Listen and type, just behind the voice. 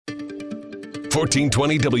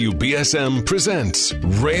1420 WBSM presents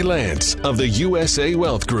Ray Lance of the USA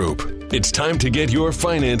Wealth Group. It's time to get your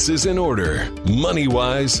finances in order.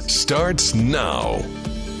 MoneyWise starts now.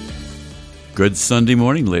 Good Sunday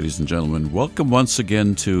morning, ladies and gentlemen. Welcome once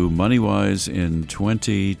again to MoneyWise in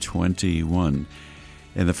 2021.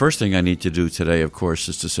 And the first thing I need to do today, of course,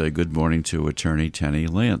 is to say good morning to attorney Tenny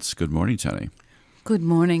Lance. Good morning, Tenny. Good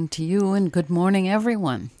morning to you, and good morning,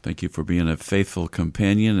 everyone. Thank you for being a faithful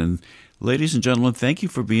companion. And ladies and gentlemen, thank you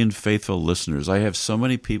for being faithful listeners. I have so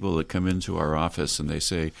many people that come into our office and they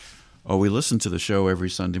say, oh, we listen to the show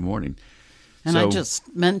every Sunday morning. And I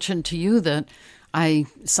just mentioned to you that I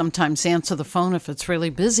sometimes answer the phone if it's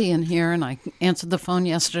really busy in here, and I answered the phone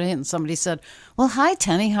yesterday and somebody said, well, hi,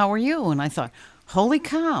 Tenny, how are you? And I thought, holy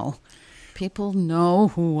cow, people know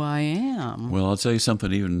who I am. Well, I'll tell you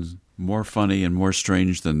something even more funny and more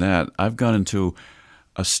strange than that. I've gone into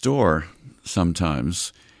a store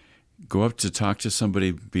sometimes, go up to talk to somebody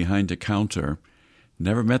behind a counter,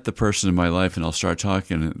 never met the person in my life, and I'll start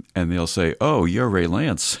talking, and they'll say, oh, you're Ray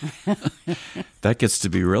Lance. That gets to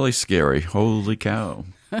be really scary. Holy cow.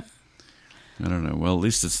 I don't know. Well, at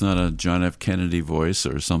least it's not a John F. Kennedy voice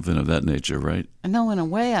or something of that nature, right? No, in a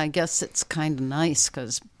way, I guess it's kind of nice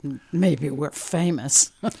because maybe we're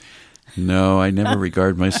famous. No, I never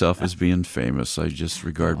regard myself as being famous. I just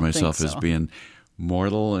regard myself as being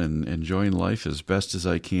mortal and enjoying life as best as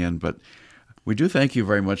I can. But we do thank you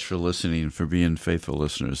very much for listening, for being faithful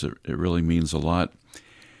listeners. It really means a lot.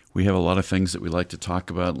 We have a lot of things that we like to talk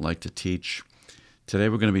about and like to teach. Today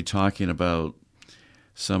we're going to be talking about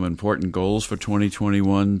some important goals for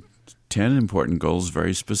 2021, 10 important goals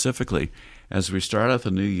very specifically. As we start out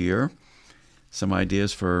the new year, some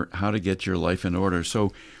ideas for how to get your life in order.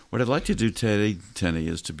 So what I'd like to do today, Tenny,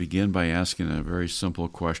 is to begin by asking a very simple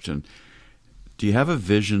question. Do you have a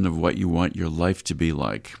vision of what you want your life to be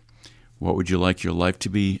like? What would you like your life to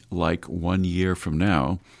be like 1 year from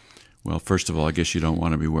now? Well, first of all, I guess you don't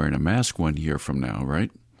want to be wearing a mask 1 year from now,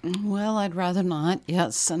 right? Well, I'd rather not,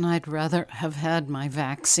 yes, and I'd rather have had my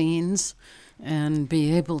vaccines and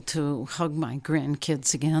be able to hug my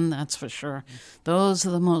grandkids again, that's for sure. Those are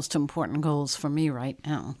the most important goals for me right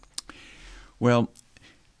now. Well,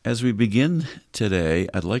 as we begin today,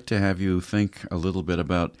 I'd like to have you think a little bit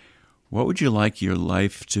about what would you like your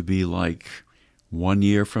life to be like 1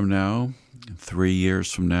 year from now, 3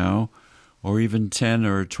 years from now, or even 10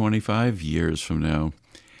 or 25 years from now.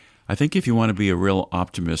 I think if you want to be a real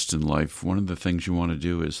optimist in life, one of the things you want to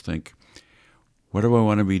do is think, what do I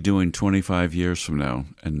want to be doing 25 years from now?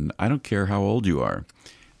 And I don't care how old you are.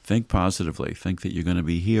 Think positively. Think that you're going to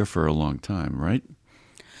be here for a long time, right?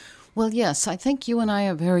 Well, yes, I think you and I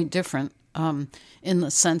are very different in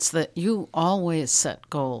the sense that you always set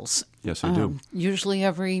goals. Yes, I do. Usually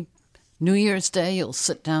every New Year's Day, you'll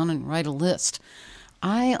sit down and write a list.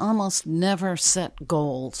 I almost never set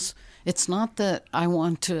goals. It's not that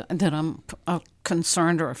that I'm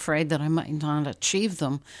concerned or afraid that I might not achieve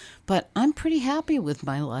them, but I'm pretty happy with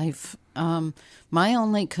my life. My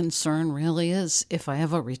only concern really is if I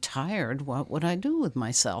ever retired, what would I do with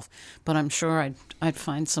myself? But I'm sure I'd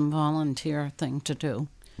find some volunteer thing to do.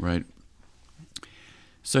 Right.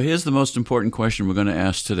 So here's the most important question we're going to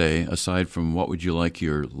ask today, aside from what would you like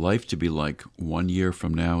your life to be like 1 year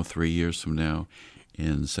from now, 3 years from now,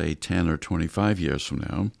 and say 10 or 25 years from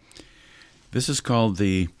now. This is called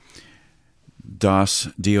the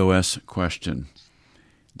DOS question.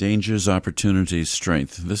 Dangers, Opportunities,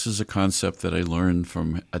 Strength. This is a concept that I learned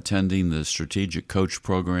from attending the Strategic Coach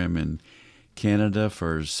program in Canada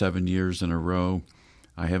for 7 years in a row.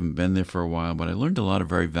 I haven't been there for a while, but I learned a lot of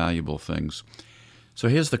very valuable things. So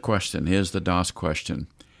here's the question. Here's the DOS question.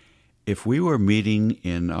 If we were meeting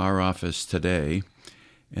in our office today,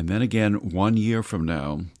 and then again 1 year from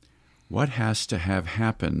now, what has to have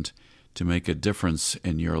happened to make a difference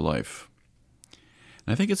in your life?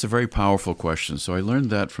 And I think it's a very powerful question. So I learned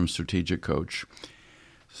that from Strategic Coach.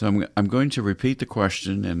 So I'm going to repeat the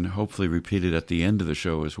question and hopefully repeat it at the end of the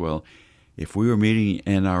show as well. If we were meeting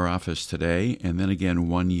in our office today, and then again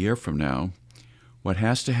 1 year from now, what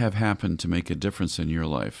has to have happened to make a difference in your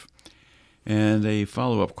life? And a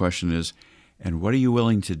follow-up question is, and what are you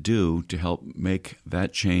willing to do to help make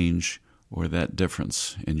that change or that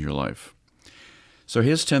difference in your life? So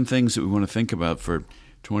here's 10 things that we want to think about for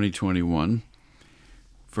 2021.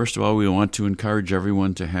 First of all, we want to encourage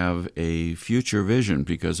everyone to have a future vision,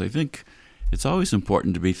 because I think it's always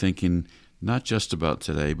important to be thinking not just about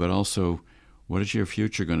today, but also what is your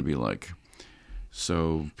future going to be like?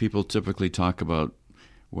 So people typically talk about,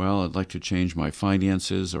 well, I'd like to change my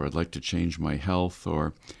finances, or I'd like to change my health,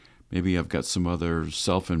 or maybe I've got some other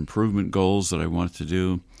self-improvement goals that I want to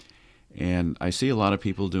do. And I see a lot of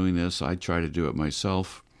people doing this. I try to do it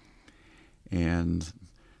myself. And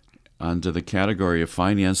under the category of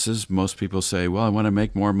finances, most people say, well, I want to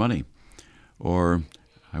make more money, or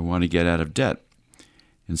I want to get out of debt.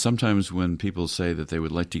 And sometimes when people say that they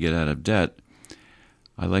would like to get out of debt,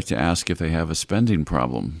 I like to ask if they have a spending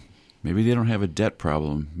problem. Maybe they don't have a debt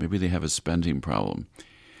problem. Maybe they have a spending problem.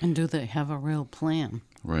 And do they have a real plan?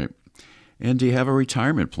 Right. And do you have a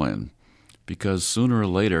retirement plan? Because sooner or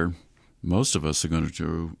later, most of us are going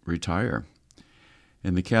to retire.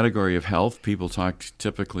 In the category of health, people talk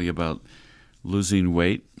typically about losing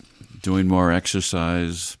weight, doing more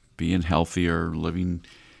exercise, being healthier, living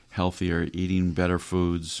healthier, eating better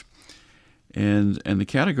foods. And the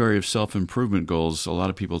category of self-improvement goals, a lot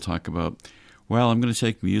of people talk about, well, I'm going to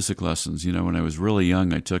take music lessons. You know, when I was really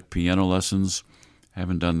young, I took piano lessons. I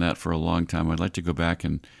haven't done that for a long time. I'd like to go back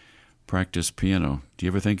and practice piano. Do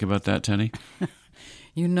you ever think about that, Tenny?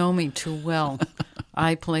 You know me too well.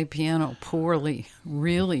 I play piano poorly,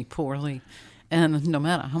 really poorly. And no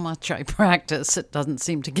matter how much I practice, it doesn't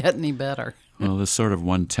seem to get any better. Well, there's sort of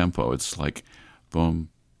one tempo. It's like boom,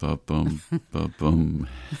 ba-boom, ba-boom.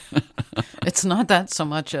 It's not that so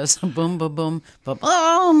much as boom, ba-boom,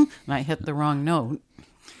 ba-boom, and I hit the wrong note.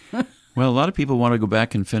 Well, a lot of people want to go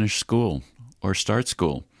back and finish school or start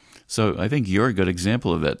school. So I think you're a good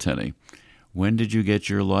example of that, Tenny. When did you get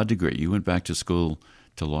your law degree? You went back to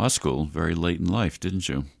law school very late in life, didn't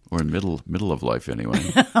you? Or in middle of life, anyway.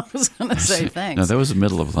 I was going to say thanks. No, that was the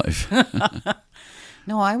middle of life.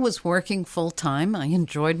 No, I was working full-time. I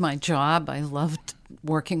enjoyed my job. I loved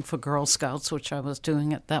working for Girl Scouts, which I was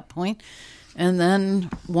doing at that point. And then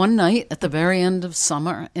one night at the very end of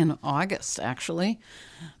summer, in August, actually,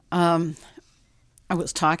 I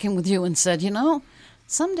was talking with you and said,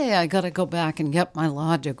 someday I got to go back and get my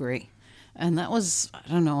law degree. And that was, I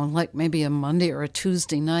don't know, like maybe a Monday or a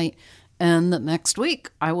Tuesday night. And the next week,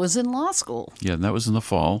 I was in law school. Yeah, and that was in the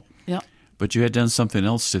fall. Yeah. But you had done something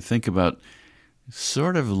else to think about,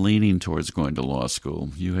 sort of leaning towards going to law school.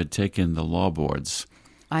 You had taken the law boards.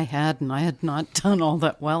 I had, and I had not done all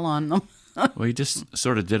that well on them. Well, you just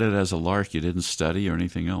sort of did it as a lark. You didn't study or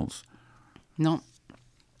anything else. No.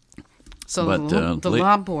 So But, the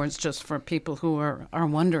law boards, just for people who are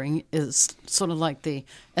wondering, is sort of like the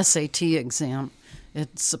SAT exam.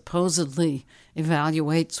 It supposedly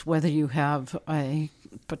evaluates whether you have a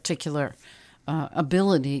particular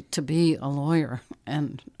ability to be a lawyer,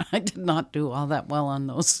 and I did not do all that well on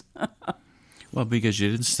those. Well, because you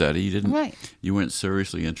didn't study, Right. You weren't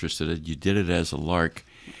seriously interested. You did it as a lark.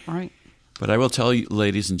 Right. But I will tell you,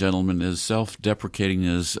 ladies and gentlemen, as self-deprecating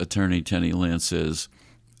as attorney Tenny Lance is,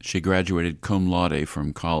 she graduated cum laude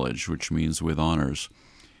from college, which means with honors,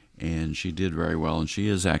 and she did very well. And she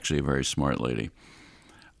is actually a very smart lady.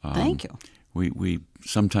 Thank you. We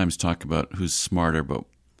sometimes talk about who's smarter, but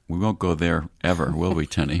we won't go there ever, will we,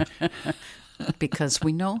 Tenny? Because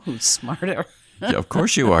we know who's smarter. Yeah, of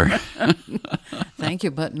course you are. Thank you,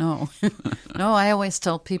 but no. No, I always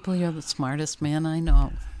tell people you're the smartest man I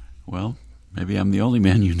know. Well, maybe I'm the only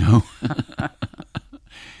man you know.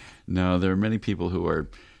 No, there are many people who are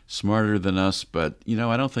smarter than us, but,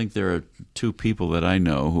 I don't think there are two people that I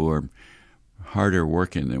know who are harder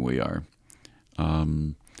working than we are.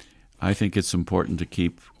 I think it's important to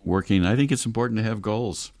keep working. I think it's important to have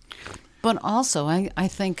goals. But also, I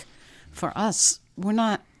think for us, we're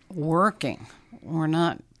not working. We're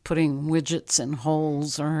not putting widgets in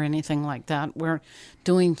holes or anything like that. We're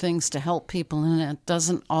doing things to help people, and it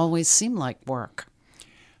doesn't always seem like work.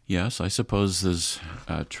 Yes, I suppose there's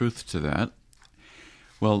truth to that.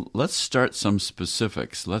 Well, let's start some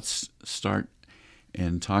specifics. Let's start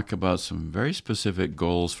and talk about some very specific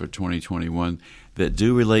goals for 2021 that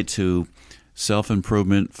do relate to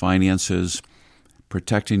self-improvement, finances,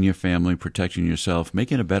 protecting your family, protecting yourself,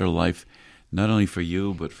 making a better life, not only for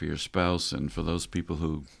you, but for your spouse and for those people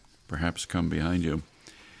who perhaps come behind you.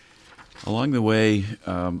 Along the way,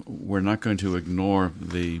 we're not going to ignore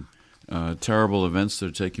the terrible events that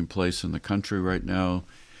are taking place in the country right now.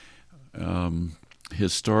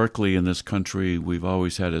 Historically, in this country, we've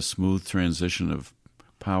always had a smooth transition of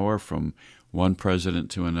power from one president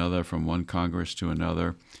to another, from one Congress to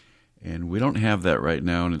another. And we don't have that right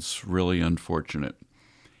now, and it's really unfortunate.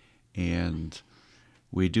 And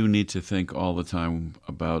we do need to think all the time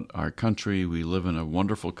about our country. We live in a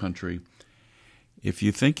wonderful country. If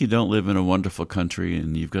you think you don't live in a wonderful country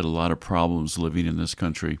and you've got a lot of problems living in this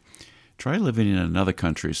country, try living in another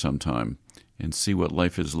country sometime and see what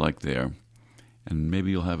life is like there. And maybe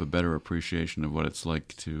you'll have a better appreciation of what it's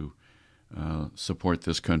like to support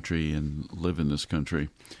this country and live in this country.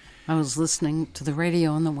 I was listening to the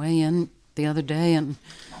radio on the way in the other day, and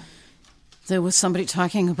There was somebody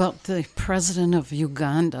talking about the president of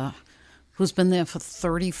Uganda who's been there for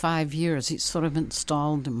 35 years. He's sort of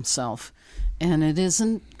installed himself. And it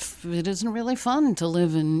isn't really fun to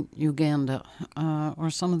live in Uganda or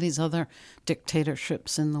some of these other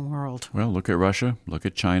dictatorships in the world. Well, look at Russia. Look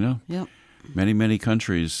at China. Yep. Many, many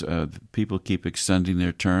countries, people keep extending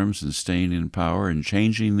their terms and staying in power and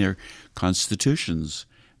changing their constitutions,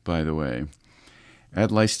 by the way.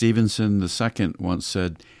 Adlai Stevenson II once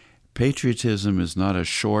said, "Patriotism is not a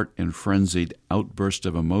short and frenzied outburst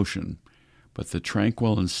of emotion, but the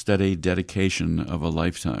tranquil and steady dedication of a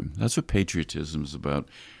lifetime." That's what patriotism is about.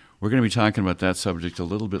 We're going to be talking about that subject a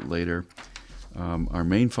little bit later. Our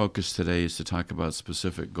main focus today is to talk about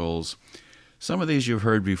specific goals. Some of these you've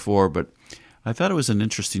heard before, but I thought it was an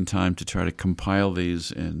interesting time to try to compile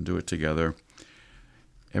these and do it together.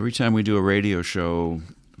 Every time we do a radio show,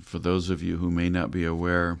 for those of you who may not be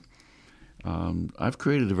aware, I've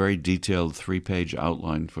created a very detailed 3-page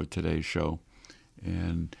outline for today's show,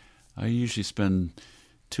 and I usually spend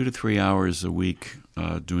 2 to 3 hours a week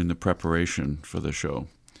doing the preparation for the show.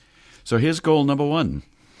 So here's goal number 1.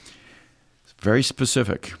 It's very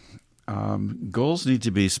specific. Goals need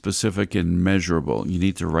to be specific and measurable. You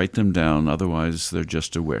need to write them down, otherwise they're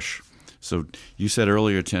just a wish. So you said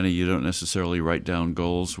earlier, Tenny, you don't necessarily write down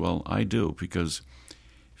goals. Well, I do, because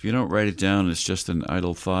if you don't write it down, it's just an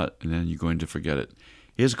idle thought, and then you're going to forget it.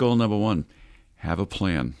 Here's goal number 1. Have a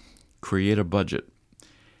plan. Create a budget.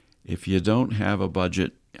 If you don't have a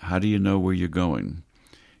budget, how do you know where you're going?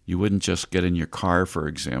 You wouldn't just get in your car, for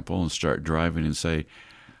example, and start driving and say,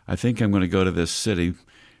 I think I'm going to go to this city.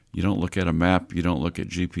 You don't look at a map. You don't look at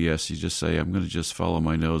GPS. You just say, I'm going to just follow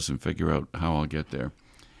my nose and figure out how I'll get there.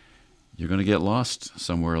 You're going to get lost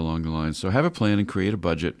somewhere along the line. So have a plan and create a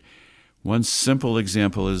budget. One simple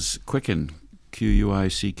example is Quicken,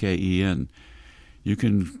 Quicken. You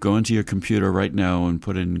can go into your computer right now and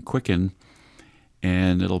put in Quicken,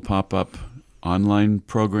 and it'll pop up online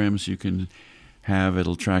programs you can have.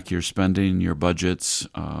 It'll track your spending, your budgets.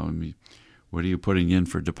 What are you putting in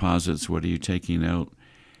for deposits? What are you taking out?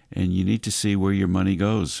 And you need to see where your money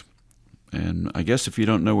goes. And I guess if you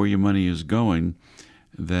don't know where your money is going,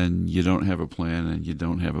 then you don't have a plan and you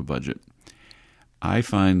don't have a budget. I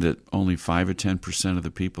find that only 5 or 10% of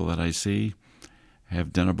the people that I see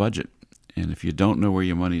have done a budget. And if you don't know where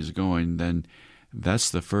your money is going, then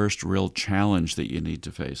that's the first real challenge that you need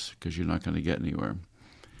to face, because you're not going to get anywhere.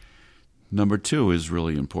 Number 2 is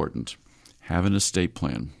really important. Have an estate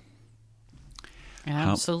plan.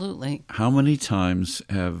 Absolutely. How many times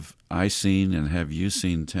have I seen, and have you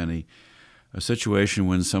seen, Tenny, a situation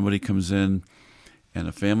when somebody comes in and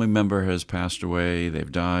a family member has passed away,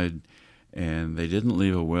 they've died, and they didn't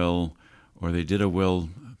leave a will, or they did a will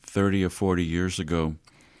 30 or 40 years ago.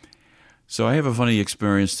 So I have a funny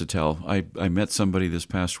experience to tell. I met somebody this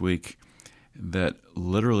past week that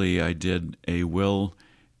literally I did a will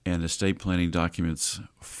and estate planning documents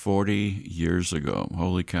 40 years ago.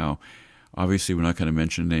 Holy cow. Obviously, we're not going to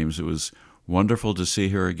mention names. It was wonderful to see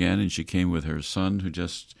her again, and she came with her son who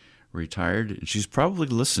just retired. And she's probably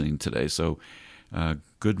listening today, so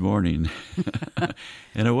good morning.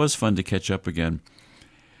 And it was fun to catch up again.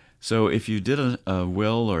 So if you did a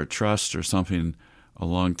will or a trust or something a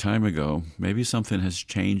long time ago, maybe something has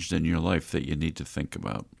changed in your life that you need to think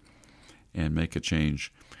about and make a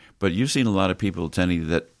change. But you've seen a lot of people, Tenny,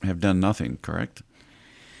 that have done nothing, correct?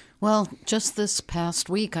 Well, just this past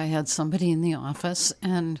week, I had somebody in the office,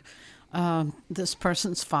 and this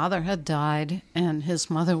person's father had died, and his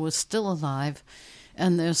mother was still alive,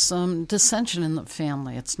 and there's some dissension in the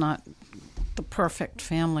family. It's not the perfect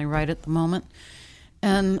family right at the moment,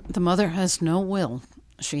 and the mother has no will.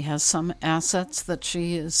 She has some assets that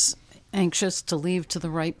she is anxious to leave to the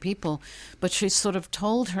right people, but she sort of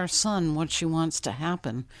told her son what she wants to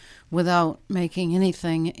happen without making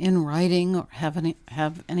anything in writing or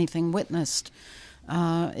have anything witnessed.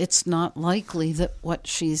 It's not likely that what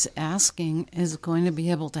she's asking is going to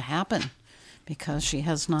be able to happen because she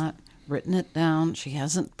has not written it down. She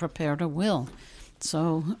hasn't prepared a will.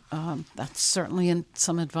 So that's certainly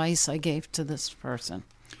some advice I gave to this person.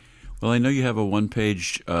 Well, I know you have a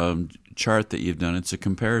one-page chart that you've done. It's a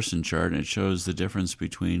comparison chart, and it shows the difference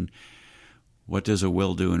between what does a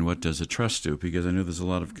will do and what does a trust do, because I know there's a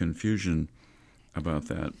lot of confusion about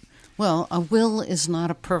that. Well, a will is not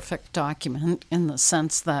a perfect document in the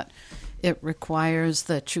sense that it requires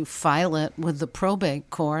that you file it with the probate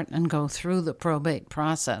court and go through the probate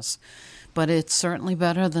process. But it's certainly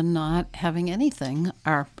better than not having anything.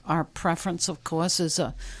 Our preference, of course, is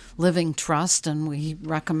a living trust, and we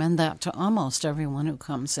recommend that to almost everyone who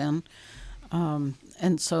comes in.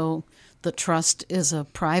 And so The trust is a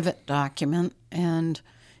private document, and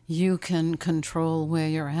you can control where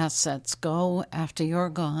your assets go after you're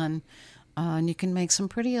gone, and you can make some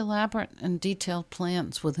pretty elaborate and detailed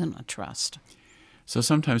plans within a trust. So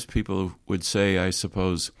sometimes people would say, I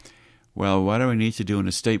suppose, well, why do I need to do an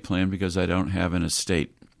estate plan because I don't have an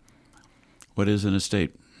estate? What is an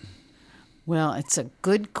estate? Well, it's a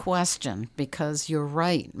good question because you're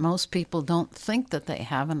right. Most people don't think that they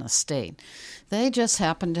have an estate. They just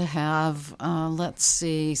happen to have,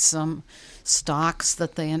 some stocks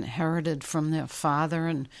that they inherited from their father,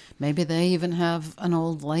 and maybe they even have an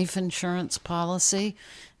old life insurance policy,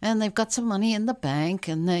 and they've got some money in the bank,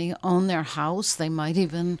 and they own their house. They might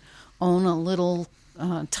even own a little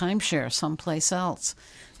timeshare someplace else.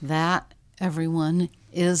 That, everyone,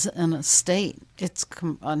 is an estate.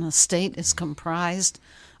 An estate is comprised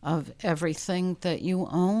of everything that you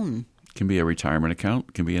own. It can be a retirement account.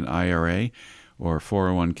 It can be an IRA or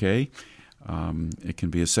 401k. It can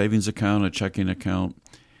be a savings account, a checking account.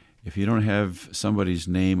 If you don't have somebody's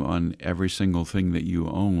name on every single thing that you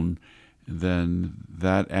own, then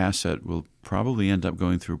that asset will probably end up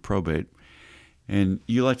going through probate. And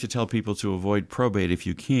you like to tell people to avoid probate if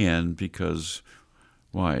you can because,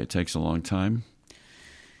 why? It takes a long time?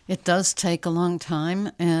 It does take a long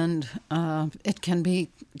time, and it can be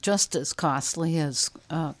just as costly as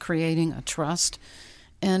creating a trust.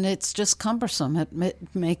 And it's just cumbersome. It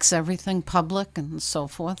makes everything public and so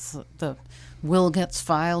forth. The will gets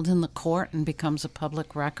filed in the court and becomes a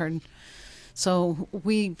public record. So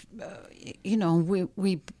we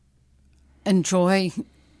enjoy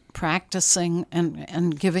practicing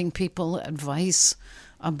and giving people advice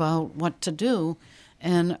about what to do.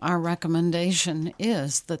 And our recommendation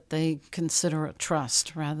is that they consider a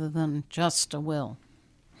trust rather than just a will.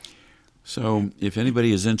 So if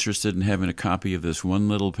anybody is interested in having a copy of this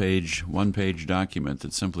one-page document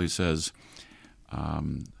that simply says,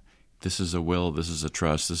 this is a will, this is a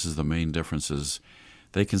trust, this is the main differences,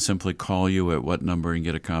 they can simply call you at what number and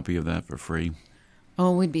get a copy of that for free? Oh,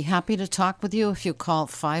 we'd be happy to talk with you if you call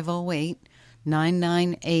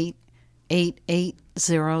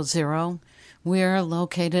 508-998-8800. We're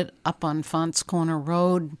located up on Fonts Corner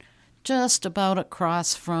Road, just about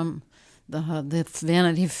across from the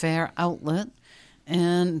Vanity Fair outlet.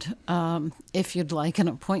 And if you'd like an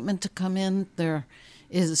appointment to come in, there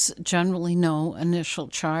is generally no initial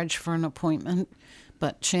charge for an appointment,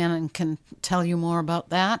 but Shannon can tell you more about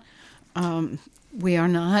that. We are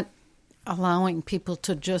not allowing people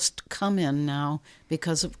to just come in now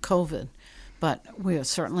because of COVID, but we are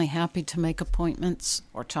certainly happy to make appointments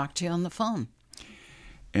or talk to you on the phone.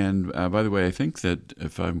 And by the way, I think that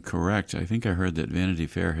if I'm correct, I think I heard that Vanity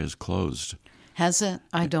Fair has closed. Has it?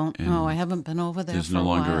 I don't know. I haven't been over there for a while. There's no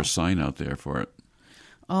longer a sign out there for it.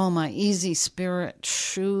 Oh, my Easy Spirit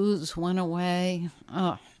shoes went away.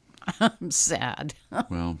 Oh, I'm sad.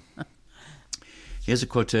 Well, here's a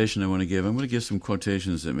quotation I want to give. I'm going to give some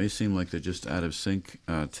quotations that may seem like they're just out of sync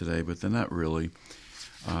today, but they're not really.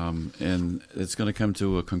 And it's going to come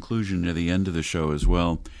to a conclusion near the end of the show as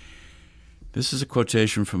well. This is a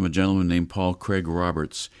quotation from a gentleman named Paul Craig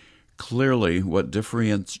Roberts. Clearly, what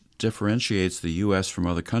differentiates the U.S. from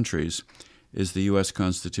other countries is the U.S.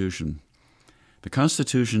 Constitution. The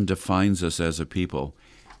Constitution defines us as a people.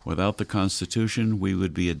 Without the Constitution, we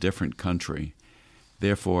would be a different country.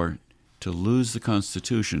 Therefore, to lose the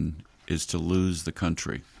Constitution is to lose the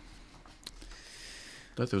country.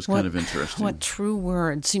 I thought that was kind of interesting. What true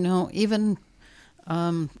words. Even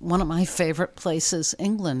one of my favorite places,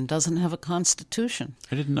 England, doesn't have a constitution.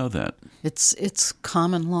 I didn't know that. It's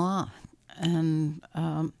common law. And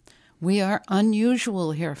we are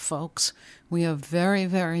unusual here, folks. We are very,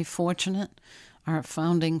 very fortunate. Our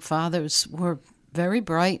founding fathers were very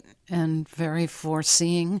bright and very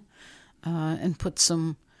foreseeing and put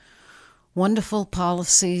some wonderful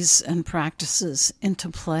policies and practices into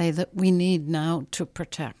play that we need now to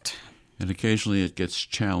protect. And occasionally it gets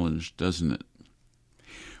challenged, doesn't it?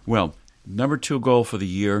 Well, number 2 goal for the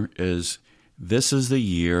year is this is the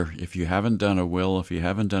year, if you haven't done a will, if you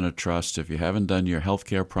haven't done a trust, if you haven't done your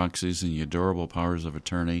healthcare proxies and your durable powers of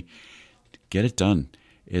attorney, get it done.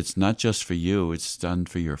 It's not just for you, it's done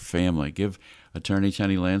for your family. Give Attorney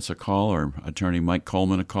Tenny Lance a call or Attorney Mike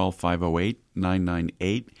Coleman a call,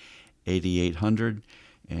 508-998-8800,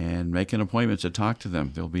 and make an appointment to talk to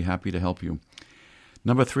them. They'll be happy to help you.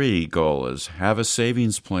 Number 3 goal is have a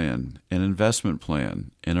savings plan, an investment plan,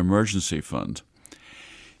 an emergency fund.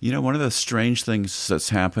 One of the strange things that's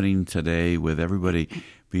happening today with everybody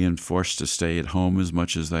being forced to stay at home as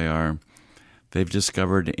much as they are, they've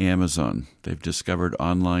discovered Amazon. They've discovered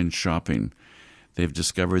online shopping. They've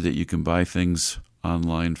discovered that you can buy things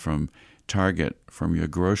online from Target, from your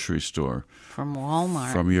grocery store, From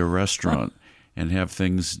Walmart. from your restaurant, and have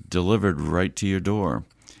things delivered right to your door.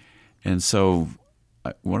 And so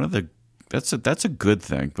that's a good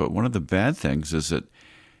thing, but one of the bad things is that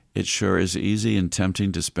it sure is easy and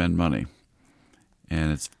tempting to spend money.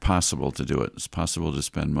 And it's possible to do it. It's possible to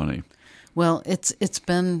spend money. Well, it's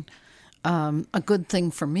been a good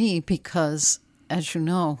thing for me because, as you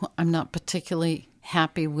know, I'm not particularly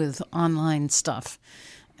happy with online stuff.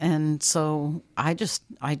 And so I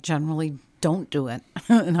generally don't do it.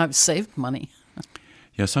 And I've saved money.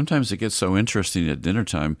 Yeah, sometimes it gets so interesting at dinner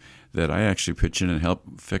time that I actually pitch in and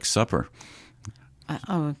help fix supper.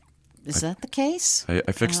 Is that the case?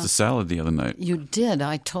 I fixed the salad the other night. You did.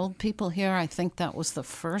 I told people here I think that was the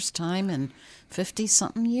first time in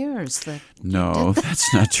 50-something years that No,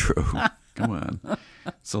 that's not true. Come on.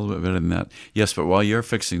 It's a little bit better than that. Yes, but while you're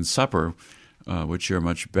fixing supper, which you're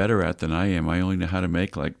much better at than I am, I only know how to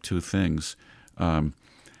make like two things. I'm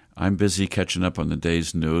busy catching up on the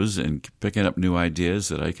day's news and picking up new ideas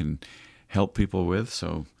that I can help people with.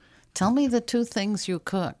 So, Tell me the two things you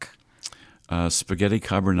cook. spaghetti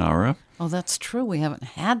carbonara, Oh, that's true. We haven't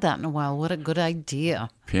had that in a while. What a good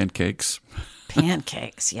idea. pancakes.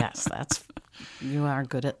 Pancakes. Yes, you are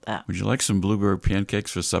good at that. Would you like some blueberry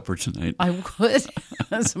pancakes for supper tonight? I would,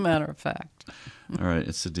 as a matter of fact. All right,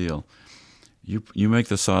 it's a deal. You make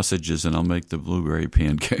the sausages and I'll make the blueberry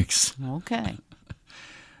pancakes. Okay.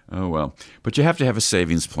 Oh, well. But you have to have a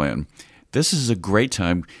savings plan. This is a great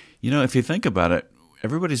time. You know, if you think about it,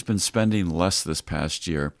 everybody's been spending less this past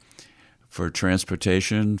year for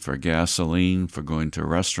transportation, for gasoline, for going to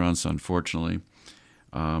restaurants, unfortunately.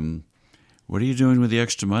 What are you doing with the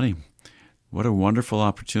extra money? What a wonderful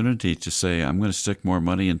opportunity to say, I'm going to stick more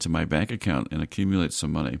money into my bank account and accumulate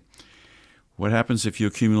some money. What happens if you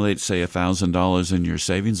accumulate, say, $1,000 in your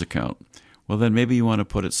savings account? Well, then maybe you want to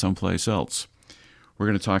put it someplace else. We're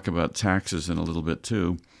going to talk about taxes in a little bit,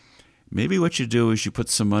 too. Maybe what you do is you put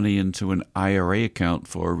some money into an IRA account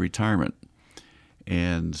for retirement.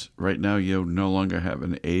 And right now you no longer have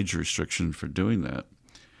an age restriction for doing that.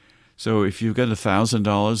 So if you've got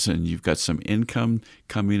 $1,000 and you've got some income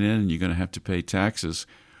coming in and you're going to have to pay taxes,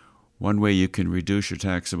 one way you can reduce your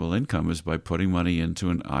taxable income is by putting money into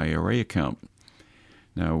an IRA account.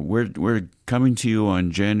 Now, we're coming to you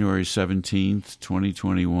on January 17th,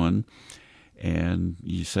 2021, and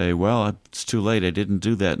you say, well, it's too late. I didn't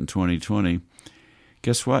do that in 2020.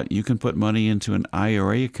 Guess what? You can put money into an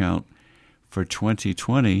IRA account for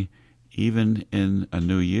 2020, even in a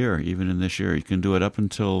new year, even in this year. You can do it up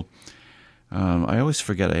until, I always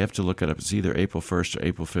forget, I have to look it up. It's either April 1st or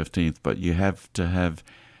April 15th, but you have to have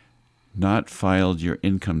not filed your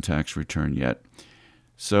income tax return yet.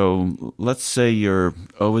 So let's say you're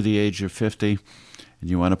over the age of 50 and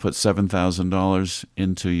you want to put $7,000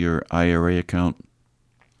 into your IRA account,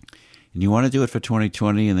 and you want to do it for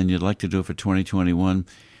 2020 and then you'd like to do it for 2021,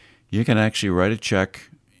 you can actually write a check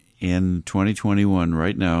in 2021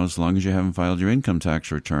 right now, as long as you haven't filed your income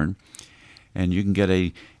tax return, and you can get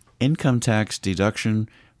a income tax deduction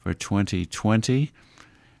for 2020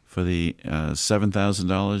 for the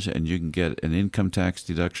 $7,000, and you can get an income tax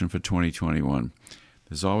deduction for 2021.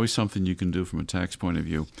 There's always something you can do from a tax point of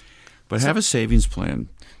view. But have a savings plan.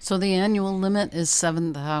 So the annual limit is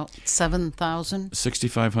 $7,000?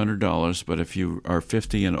 $6,500, but if you are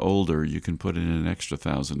 50 and older, you can put in an extra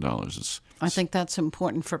 $1,000. I think that's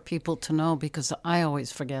important for people to know because I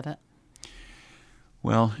always forget it.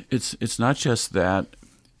 Well, it's not just that.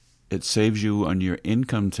 It saves you on your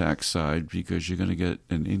income tax side because you're going to get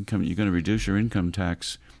an income. You're going to reduce your income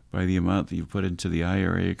tax by the amount that you put into the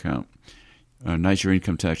IRA account. Not your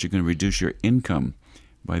income tax. You're going to reduce your income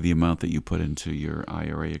by the amount that you put into your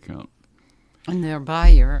IRA account. And thereby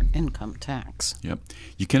your income tax. Yep.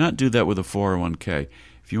 You cannot do that with a 401k.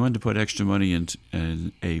 If you want to put extra money in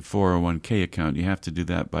a 401k account, you have to do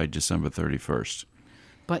that by December 31st.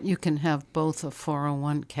 But you can have both a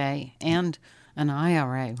 401k and an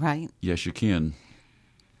IRA, right? Yes, you can.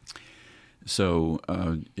 So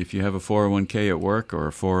if you have a 401k at work or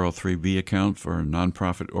a 403b account for a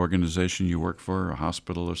nonprofit organization you work for, a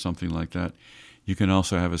hospital or something like that, you can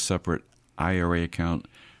also have a separate IRA account.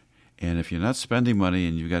 And if you're not spending money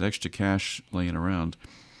and you've got extra cash laying around,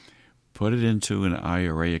 put it into an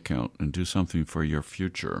IRA account and do something for your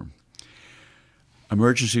future.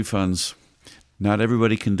 Emergency funds. Not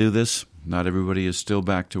everybody can do this. Not everybody is still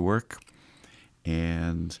back to work.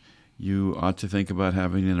 And you ought to think about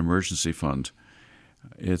having an emergency fund.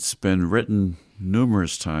 It's been written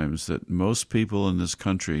numerous times that most people in this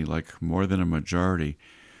country, like more than a majority,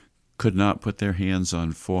 could not put their hands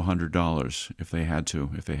on $400 if they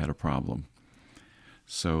had a problem.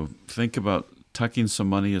 So think about tucking some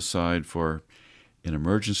money aside for an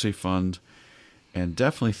emergency fund, and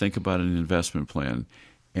definitely think about an investment plan.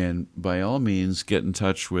 And by all means, get in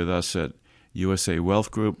touch with us at USA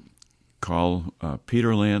Wealth Group. Call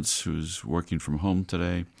Peter Lance, who's working from home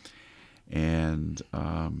today, and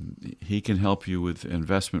he can help you with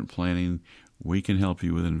investment planning. We can help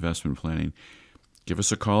you with investment planning. Give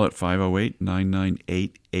us a call at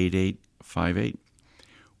 508-998-8858.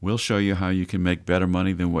 We'll show you how you can make better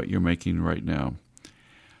money than what you're making right now.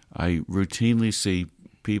 I routinely see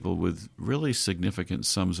people with really significant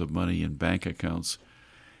sums of money in bank accounts,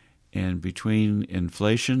 and between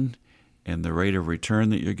inflation and the rate of return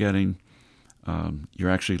that you're getting, you're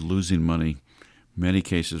actually losing money many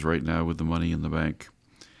cases right now with the money in the bank.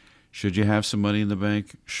 Should you have some money in the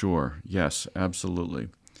bank? Sure. Yes, absolutely.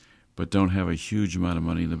 But don't have a huge amount of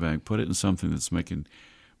money in the bank. Put it in something that's making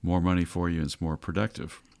more money for you and it's more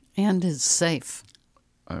productive. And is safe.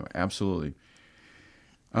 Absolutely.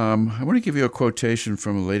 I want to give you a quotation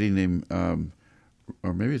from a lady named,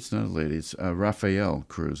 or maybe it's not a lady, it's Rafael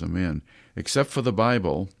Cruz, a man. Except for the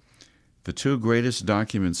Bible, the two greatest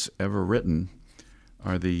documents ever written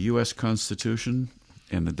are the U.S. Constitution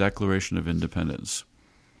and the Declaration of Independence.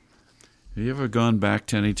 Have you ever gone back,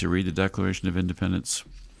 Tenny, to read the Declaration of Independence?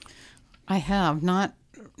 I have, not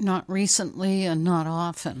recently and not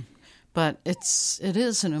often, but it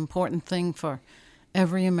is an important thing for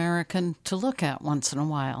every American to look at once in a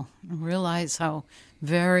while and realize how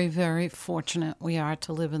very, very fortunate we are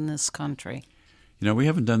to live in this country. You know, we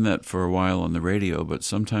haven't done that for a while on the radio, but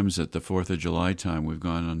sometimes at the 4th of July time, we've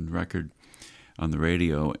gone on record on the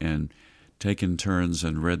radio and taken turns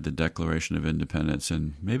and read the Declaration of Independence,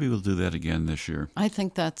 and maybe we'll do that again this year. I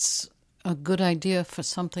think that's a good idea for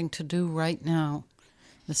something to do right now.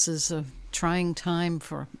 This is a trying time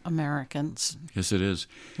for Americans. Yes, it is.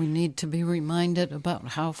 We need to be reminded about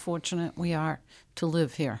how fortunate we are to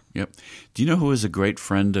live here. Yep. Do you know who was a great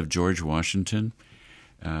friend of George Washington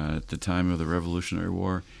at the time of the Revolutionary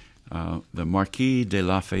War? The Marquis de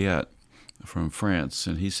Lafayette from France.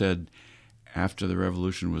 And he said after the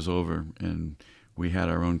revolution was over and we had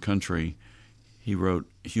our own country, he wrote,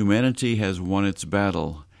 "Humanity has won its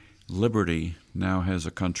battle. Liberty now has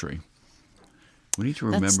a country." We need to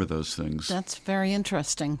remember those things. That's very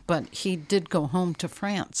interesting. But he did go home to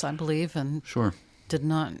France, I believe, and Sure. did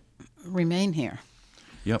not remain here.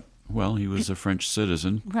 Yep. Well, he was a French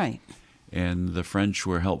citizen. Right. And the French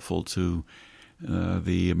were helpful to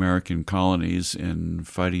the American colonies in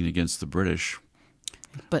fighting against the British.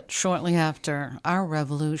 But shortly after our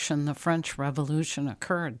revolution, the French Revolution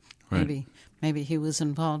occurred. Right. Maybe he was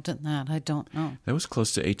involved in that. I don't know. That was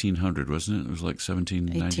close to 1800, wasn't it? It was like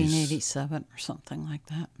 1887 or something like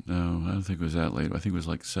that. No, I don't think it was that late. I think it was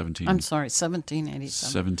like 17. I'm sorry,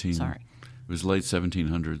 1787. Sorry. It was late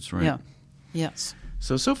 1700s, right? Yeah. Yes.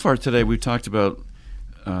 So far today we've talked about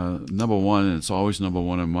number one, and it's always number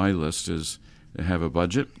one on my list, is to have a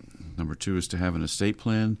budget. Number two is to have an estate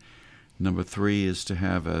plan. Number three is to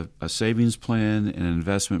have a savings plan, an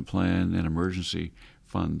investment plan, an emergency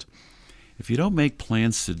fund. If you don't make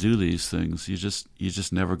plans to do these things, you're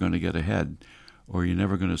just never going to get ahead, or you're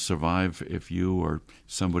never going to survive if you or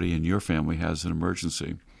somebody in your family has an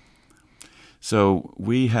emergency. So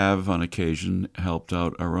we have, on occasion, helped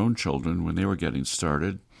out our own children when they were getting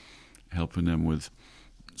started, helping them with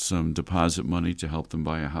some deposit money to help them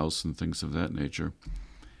buy a house and things of that nature.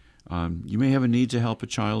 You may have a need to help a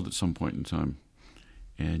child at some point in time,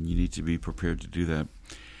 and you need to be prepared to do that.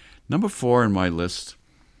 Number 4 on my list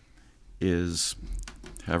is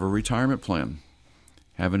have a retirement plan,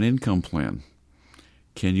 have an income plan.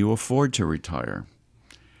 Can you afford to retire?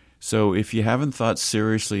 So if you haven't thought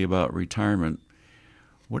seriously about retirement,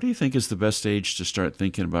 what do you think is the best age to start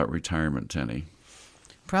thinking about retirement, Tenny?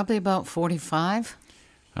 Probably about 45.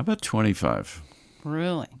 How about 25?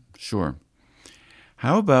 Really? Sure.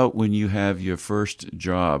 How about when you have your first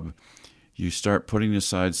job, you start putting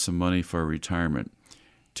aside some money for retirement?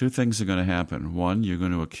 Two things are going to happen. One, you're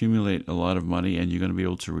going to accumulate a lot of money and you're going to be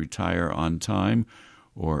able to retire on time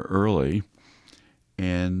or early.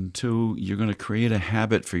 And two, you're going to create a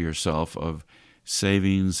habit for yourself of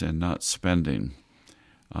savings and not spending.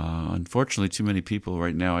 Unfortunately, too many people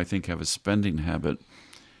right now, I think, have a spending habit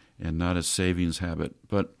and not a savings habit.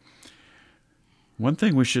 But one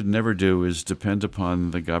thing we should never do is depend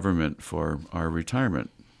upon the government for our retirement,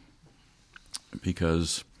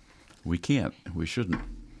 because we can't. We shouldn't.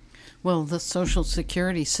 Well, the Social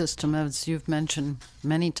Security system, as you've mentioned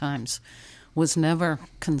many times, was never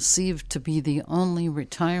conceived to be the only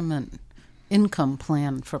retirement income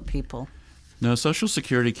plan for people. No, Social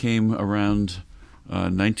Security came around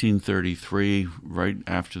 1933, right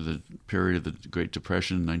after the period of the Great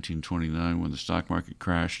Depression, 1929, when the stock market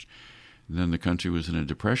crashed. And then the country was in a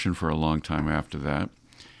depression for a long time after that.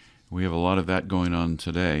 We have a lot of that going on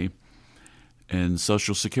today. And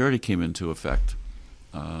Social Security came into effect,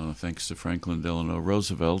 thanks to Franklin Delano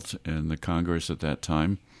Roosevelt and the Congress at that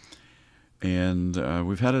time. And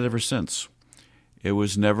we've had it ever since. It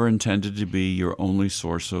was never intended to be your only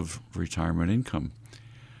source of retirement income.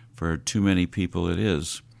 For too many people, it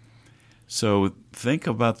is. So think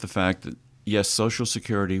about the fact that, yes, Social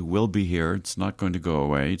Security will be here. It's not going to go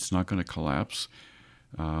away. It's not going to collapse.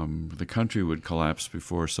 The country would collapse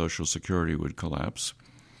before Social Security would collapse.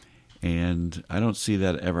 And I don't see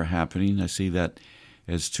that ever happening. I see that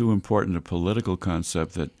as too important a political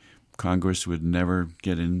concept that Congress would never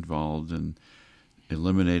get involved in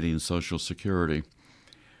eliminating Social Security.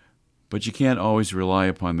 But you can't always rely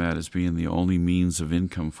upon that as being the only means of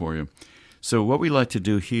income for you. So what we like to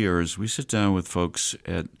do here is we sit down with folks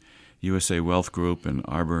at USA Wealth Group and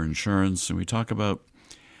Arbor Insurance, and we talk about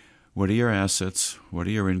what are your assets, what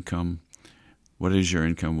are your income, what is your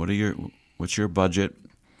income, what's your budget,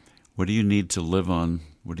 what do you need to live on,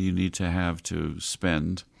 what do you need to have to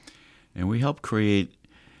spend, and we help create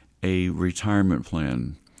a retirement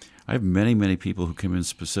plan. I have many, many people who come in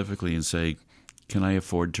specifically and say, can I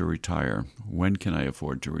afford to retire? When can I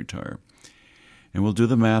afford to retire? And we'll do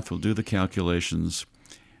the math, we'll do the calculations,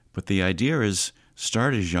 but the idea is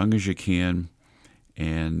start as young as you can,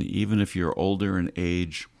 and even if you're older in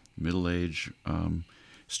age, middle age,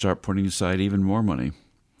 start putting aside even more money.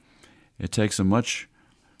 It takes a much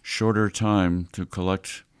shorter time to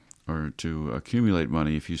collect or to accumulate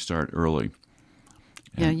money if you start early.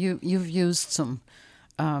 And you've used some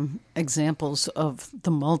examples of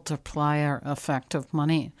the multiplier effect of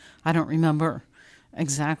money. I don't remember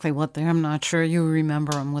exactly what they are. I'm not sure you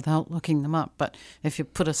remember them without looking them up. But if you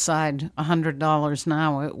put aside $100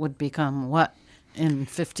 now, it would become what in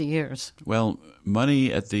 50 years? Well,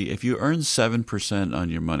 money if you earn 7% on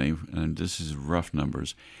your money, and this is rough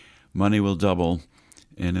numbers, money will double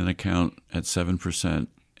in an account at 7%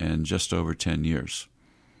 in just over 10 years.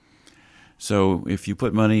 So if you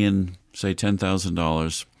put money in, say,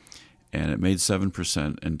 $10,000, and it made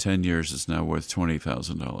 7%, in 10 years it's now worth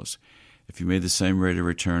 $20,000. If you made the same rate of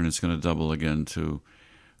return, it's going to double again to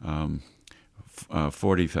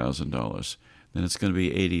 $40,000. Then it's going to be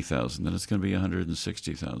 $80,000. Then it's going to be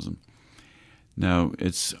 $160,000. Now,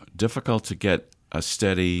 it's difficult to get a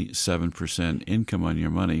steady 7% income on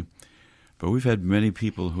your money, but we've had many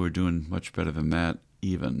people who are doing much better than that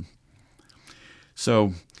even.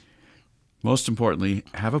 So, most importantly,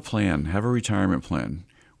 have a plan, have a retirement plan.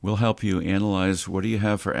 We'll help you analyze what do you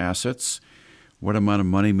have for assets, what amount of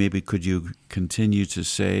money maybe could you continue to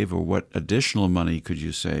save, or what additional money could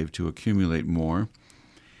you save to accumulate more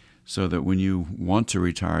so that when you want to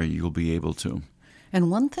retire, you'll be able to. And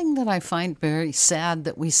one thing that I find very sad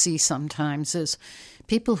that we see sometimes is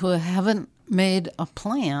people who haven't made a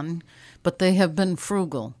plan, but they have been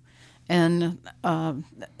frugal. And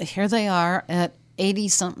here they are at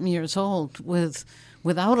 80-something years old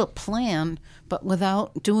without a plan, but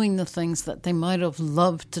without doing the things that they might have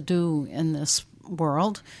loved to do in this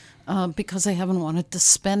world because they haven't wanted to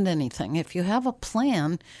spend anything. If you have a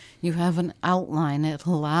plan, you have an outline. It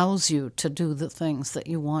allows you to do the things that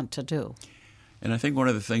you want to do. And I think one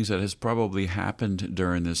of the things that has probably happened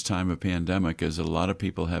during this time of pandemic is a lot of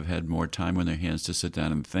people have had more time on their hands to sit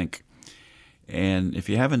down and think. And if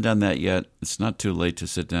you haven't done that yet, it's not too late to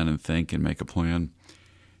sit down and think and make a plan.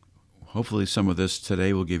 Hopefully some of this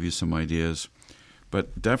today will give you some ideas.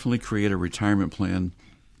 But definitely create a retirement plan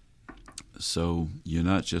so you're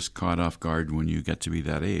not just caught off guard when you get to be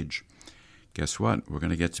that age. Guess what? We're going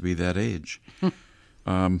to get to be that age.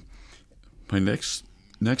 My next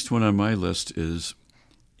one on my list is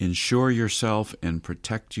insure yourself and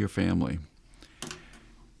protect your family.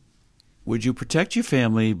 Would you protect your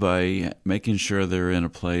family by making sure they're in a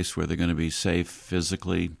place where they're going to be safe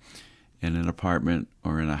physically, in an apartment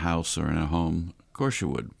or in a house or in a home? Of course you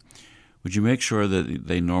would. Would you make sure that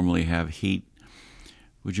they normally have heat?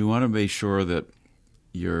 Would you want to be sure that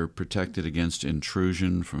you're protected against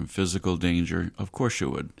intrusion from physical danger? Of course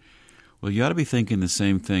you would. Well, you ought to be thinking the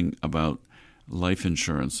same thing about life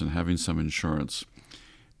insurance and having some insurance,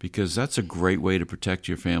 because that's a great way to protect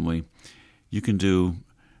your family. You can do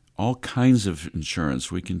all kinds of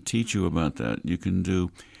insurance. We can teach you about that. You can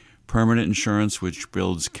do permanent insurance, which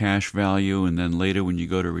builds cash value, and then later when you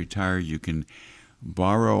go to retire, you can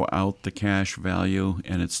borrow out the cash value,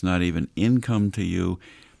 and it's not even income to you,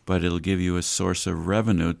 but it'll give you a source of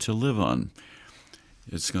revenue to live on.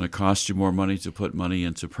 It's going to cost you more money to put money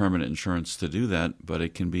into permanent insurance to do that, but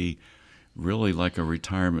it can be really like a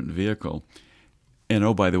retirement vehicle. And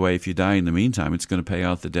oh, by the way, if you die in the meantime, it's going to pay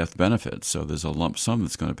out the death benefit. So there's a lump sum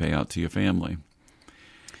that's going to pay out to your family.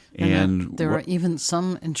 And there are even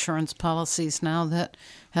some insurance policies now that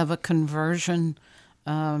have a conversion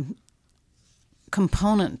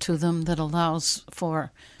component to them that allows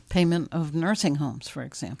for payment of nursing homes, for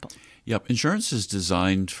example. Yep, insurance is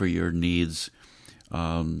designed for your needs.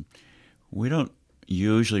 We don't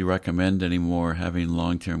usually recommend anymore having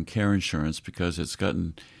long-term care insurance because it's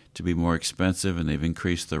gotten to be more expensive and they've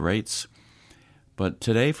increased the rates. But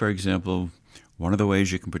today, for example, one of the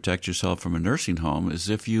ways you can protect yourself from a nursing home is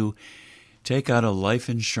if you take out a life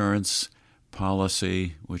insurance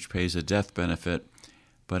policy which pays a death benefit,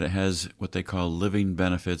 but it has what they call living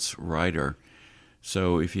benefits rider.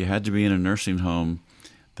 So if you had to be in a nursing home,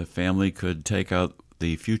 the family could take out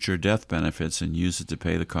the future death benefits and use it to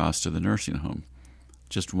pay the cost of the nursing home.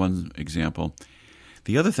 Just one example.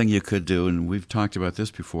 The other thing you could do, and we've talked about this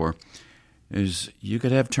before, is you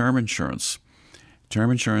could have term insurance. Term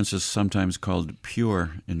insurance is sometimes called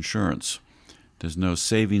pure insurance. There's no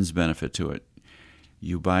savings benefit to it.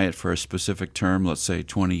 You buy it for a specific term, let's say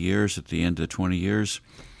 20 years. At the end of 20 years,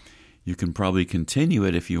 you can probably continue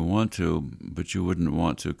it if you want to, but you wouldn't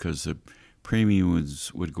want to because the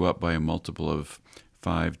premiums would go up by a multiple of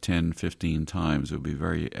 5, 10, 15 times. It would be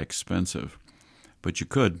very expensive. But you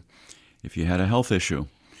could if you had a health issue.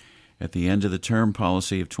 At the end of the term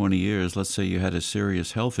policy of 20 years, let's say you had a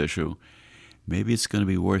serious health issue, maybe it's going to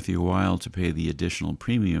be worth your while to pay the additional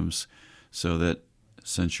premiums so that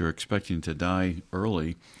since you're expecting to die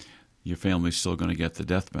early, your family's still going to get the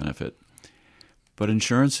death benefit. But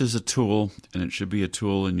insurance is a tool, and it should be a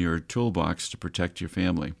tool in your toolbox to protect your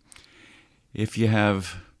family. If you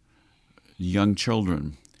have young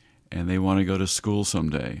children and they want to go to school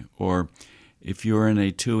someday, or if you're in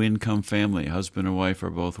a two-income family, husband and wife are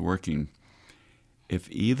both working, if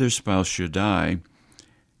either spouse should die,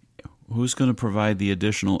 who's going to provide the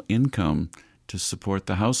additional income to support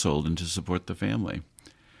the household and to support the family?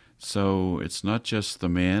 So it's not just the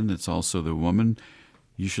man, it's also the woman.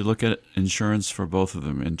 You should look at insurance for both of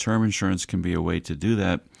them. And term insurance can be a way to do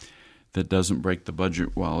that doesn't break the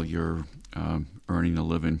budget while you're earning a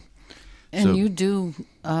living. And so, you do,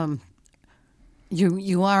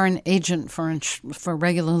 you are an agent for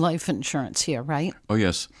regular life insurance here, right? Oh,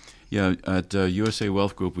 yes. Yeah, at USA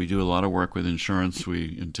Wealth Group, we do a lot of work with insurance.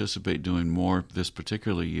 We anticipate doing more this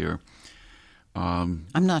particular year. I'm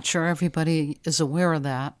not sure everybody is aware of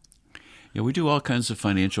that. Yeah, we do all kinds of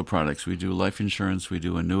financial products. We do life insurance. We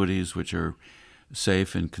do annuities, which are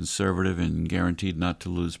safe and conservative and guaranteed not to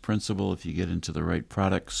lose principal if you get into the right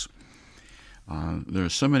products. There are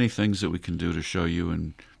so many things that we can do to show you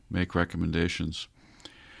and make recommendations.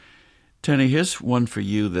 Tenny, here's one for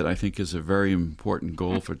you that I think is a very important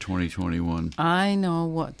goal for 2021. I know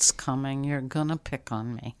what's coming. You're going to pick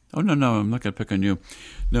on me. Oh, no, I'm not going to pick on you.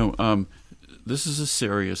 No, this is a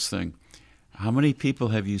serious thing. How many people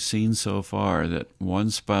have you seen so far that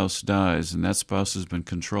one spouse dies and that spouse has been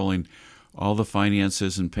controlling all the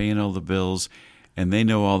finances and paying all the bills, and they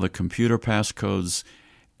know all the computer passcodes,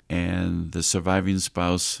 and the surviving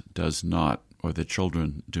spouse does not, or the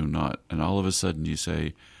children do not? And all of a sudden you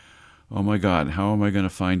say, oh my God, how am I going to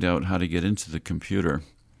find out how to get into the computer?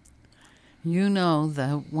 You know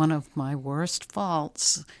that one of my worst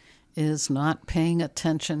faults is not paying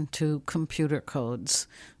attention to computer codes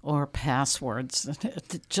or passwords.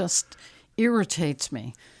 It just irritates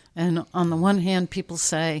me. And on the one hand, people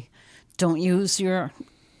say, don't use your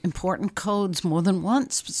important codes more than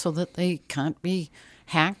once so that they can't be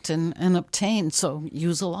hacked and obtained. So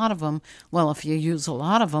use a lot of them. Well, if you use a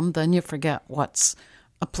lot of them, then you forget what's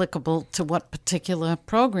applicable to what particular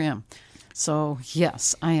program. So,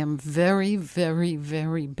 yes, I am very, very,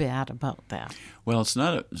 very bad about that. Well, it's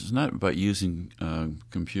not about using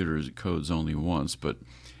computers codes only once, but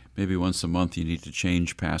maybe once a month you need to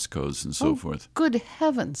change passcodes and so forth. Good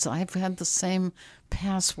heavens, I've had the same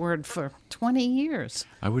password for 20 years.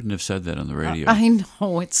 I wouldn't have said that on the radio. I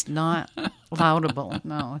know, it's not laudable.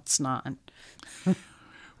 No, it's not.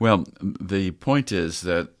 Well, the point is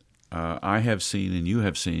that I have seen and you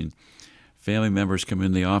have seen family members come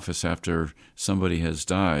in the office after somebody has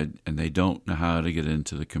died and they don't know how to get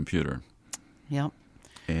into the computer. Yep.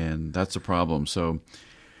 And that's a problem. So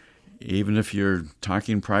even if you're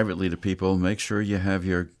talking privately to people, make sure you have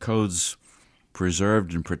your codes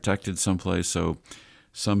preserved and protected someplace so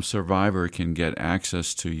some survivor can get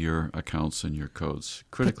access to your accounts and your codes.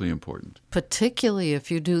 Critically important. Particularly if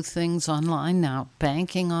you do things online now,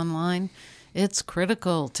 banking online, it's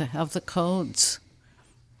critical to have the codes.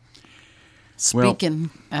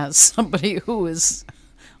 speaking as somebody who is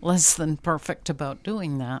less than perfect about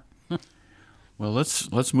doing that. Well,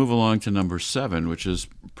 let's move along to number 7, which is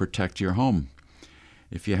protect your home.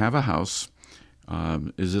 If you have a house,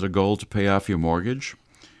 is it a goal to pay off your mortgage?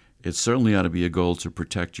 It certainly ought to be a goal to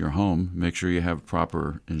protect your home. Make sure you have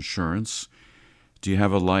proper insurance. Do you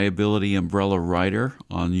have a liability umbrella rider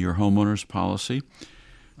on your homeowner's policy?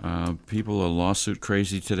 People are lawsuit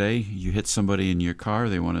crazy today. You hit somebody in your car,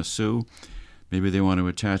 they want to sue. Maybe they want to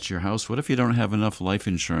attach your house. What if you don't have enough life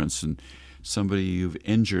insurance and somebody you've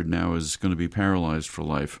injured now is going to be paralyzed for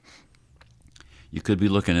life? You could be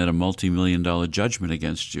looking at a multi-million-dollar judgment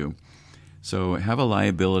against you. So have a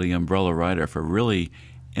liability umbrella rider for really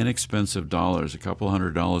inexpensive dollars, a couple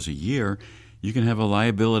 $100 a year. You can have a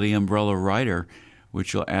liability umbrella rider,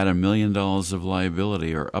 which will add $1 million of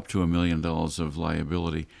liability or up to $1 million of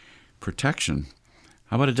liability protection.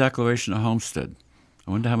 How about a declaration of homestead?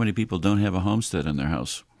 I wonder how many people don't have a homestead in their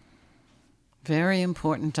house. Very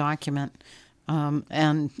important document.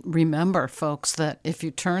 And remember, folks, that if you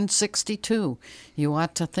turn 62, you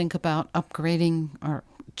ought to think about upgrading or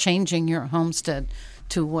changing your homestead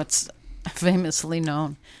to what's famously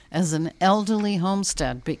known as an elderly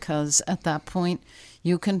homestead, because at that point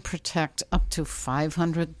you can protect up to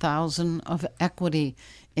 $500,000 of equity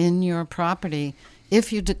in your property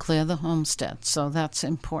if you declare the homestead. So that's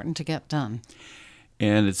important to get done.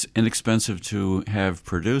 And it's inexpensive to have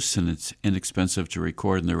produced, and it's inexpensive to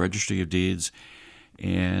record in the Registry of Deeds.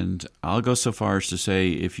 And I'll go so far as to say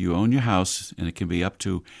if you own your house, and it can be up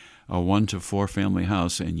to a 1 to 4 family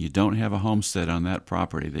house, and you don't have a homestead on that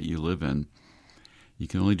property that you live in, you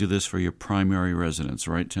can only do this for your primary residence,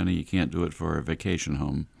 right, Tenny? You can't do it for a vacation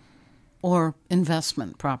home. Or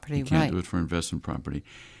investment property, You can't right. do it for investment property.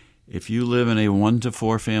 If you live in a 1 to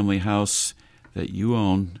 4 family house that you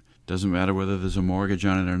own, doesn't matter whether there's a mortgage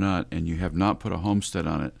on it or not, and you have not put a homestead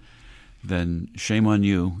on it, then shame on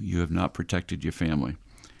you. You have not protected your family.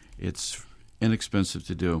 It's inexpensive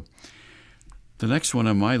to do. The next one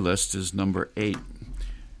on my list is number 8.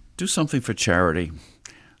 Do something for charity.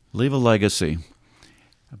 Leave a legacy.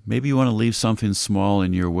 Maybe you want to leave something small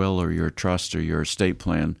in your will or your trust or your estate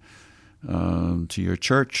plan to your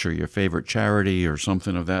church or your favorite charity or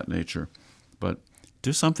something of that nature. But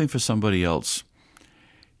do something for somebody else.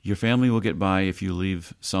 Your family will get by if you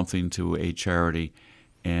leave something to a charity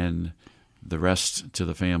and the rest to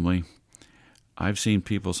the family. I've seen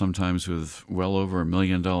people sometimes with well over $1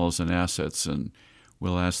 million in assets, and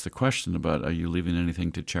we'll ask the question about, are you leaving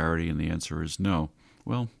anything to charity? And the answer is no.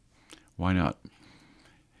 Well, why not?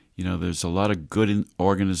 You know, there's a lot of good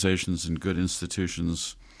organizations and good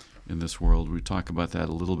institutions in this world. We talk about that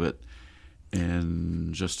a little bit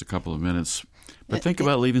in just a couple of minutes. But think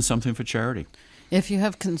about leaving something for charity. If you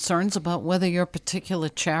have concerns about whether your particular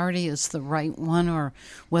charity is the right one or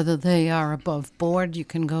whether they are above board, you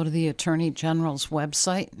can go to the Attorney General's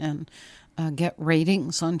website and get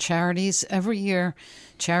ratings on charities. Every year,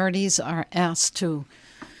 charities are asked to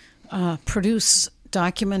produce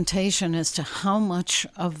documentation as to how much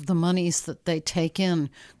of the monies that they take in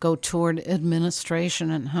go toward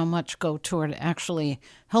administration and how much go toward actually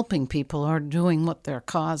helping people or doing what their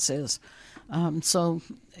cause is. So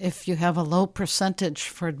if you have a low percentage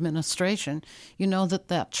for administration, you know that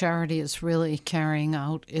that charity is really carrying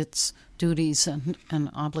out its duties and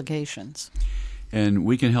obligations. And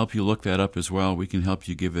we can help you look that up as well. We can help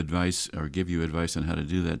you give advice or give you advice on how to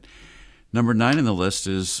do that. Number 9 on the list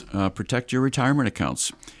is protect your retirement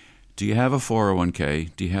accounts. Do you have a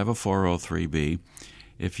 401k? Do you have a 403b?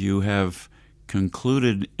 If you have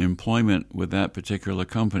concluded employment with that particular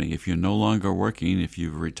company, if you're no longer working, if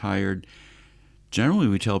you've retired, generally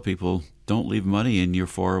we tell people don't leave money in your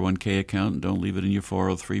 401k account, don't leave it in your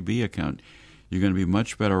 403b account. You're going to be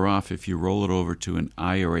much better off if you roll it over to an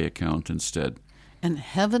IRA account instead. And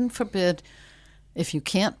heaven forbid, if you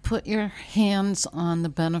can't put your hands on the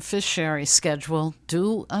beneficiary schedule,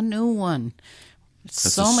 do a new one.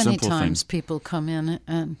 That's so a many simple times thing. people come in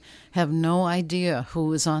and have no idea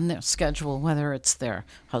who is on their schedule, whether it's their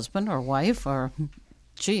husband or wife or,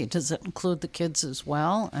 gee, does it include the kids as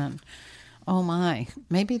well? And oh my,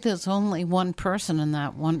 maybe there's only one person and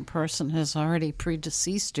that one person has already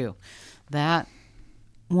predeceased you. That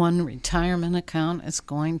one retirement account is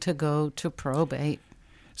going to go to probate.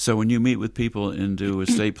 So when you meet with people and do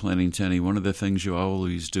estate planning, Tenny, one of the things you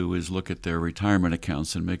always do is look at their retirement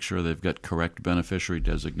accounts and make sure they've got correct beneficiary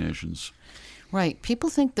designations. Right. People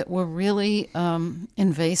think that we're really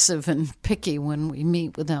invasive and picky when we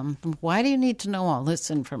meet with them. Why do you need to know all this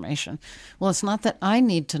information? Well, it's not that I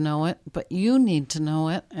need to know it, but you need to know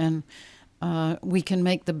it. And we can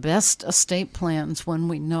make the best estate plans when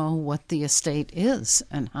we know what the estate is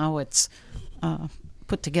and how it's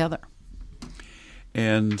put together.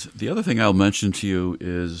 And the other thing I'll mention to you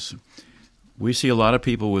is we see a lot of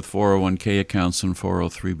people with 401k accounts and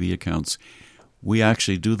 403b accounts. We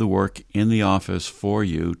actually do the work in the office for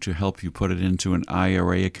you to help you put it into an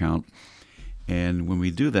IRA account. And when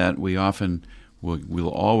we do that, we'll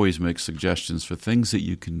always make suggestions for things that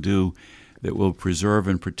you can do that will preserve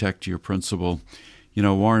and protect your principal. You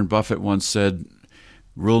know, Warren Buffett once said,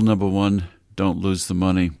 rule number 1, don't lose the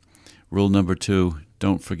money. Rule number 2,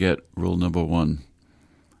 don't forget rule number 1.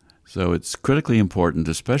 So it's critically important,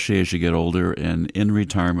 especially as you get older and in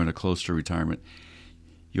retirement or close to retirement.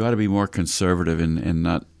 You ought to be more conservative and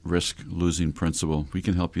not risk losing principal. We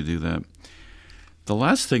can help you do that. The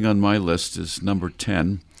last thing on my list is number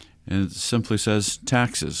 10, and it simply says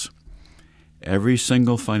taxes. Every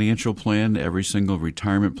single financial plan, every single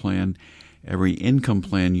retirement plan, every income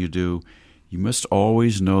plan you do, you must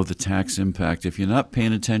always know the tax impact. If you're not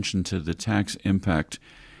paying attention to the tax impact,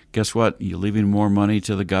 guess what? You're leaving more money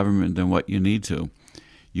to the government than what you need to.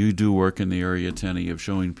 You do work in the area, Tenny, of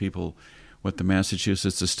showing people what the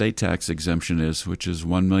Massachusetts estate tax exemption is, which is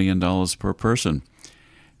 $1 million per person.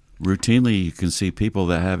 Routinely, you can see people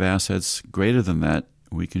that have assets greater than that.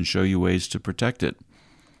 We can show you ways to protect it.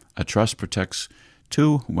 A trust protects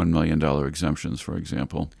 2 $1 million exemptions, for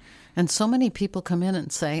example. And so many people come in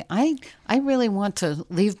and say, I really want to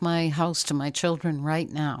leave my house to my children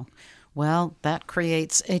right now. Well, that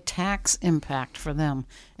creates a tax impact for them,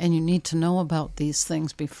 and you need to know about these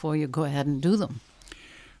things before you go ahead and do them.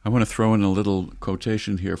 I want to throw in a little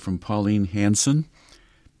quotation here from Pauline Hanson.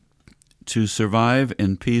 To survive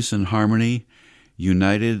in peace and harmony,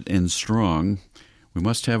 united and strong, we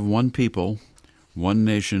must have one people, one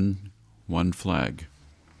nation, one flag.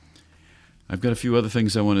 I've got a few other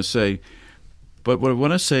things I want to say, but what I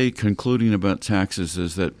want to say concluding about taxes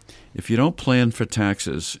is that if you don't plan for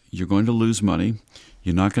taxes, you're going to lose money.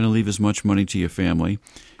 You're not going to leave as much money to your family.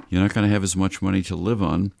 You're not going to have as much money to live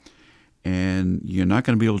on. And you're not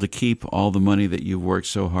going to be able to keep all the money that you've worked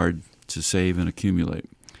so hard to save and accumulate.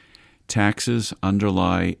 Taxes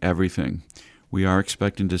underlie everything. We are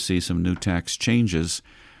expecting to see some new tax changes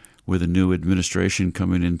with a new administration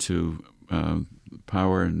coming into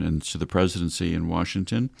power and to the presidency in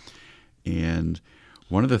Washington. And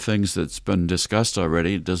one of the things that's been discussed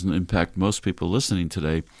already, it doesn't impact most people listening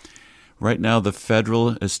today. Right now, the federal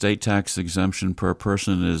estate tax exemption per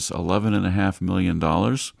person is $11.5 million.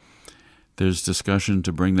 There's discussion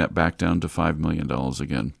to bring that back down to $5 million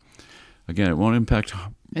again. Again, it won't impact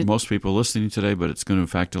most people listening today, but it's going to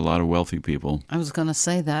affect a lot of wealthy people. I was going to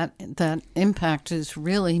say that impact is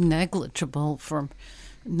really negligible for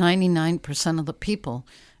 99% of the people.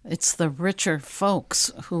 It's the richer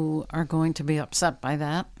folks who are going to be upset by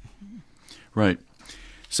that. Right.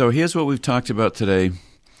 So here's what we've talked about today.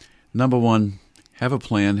 Number 1, have a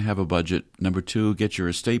plan, have a budget. Number 2, get your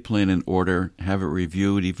estate plan in order, have it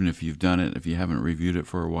reviewed, even if you've done it, if you haven't reviewed it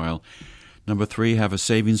for a while. Number 3, have a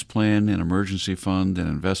savings plan, an emergency fund, an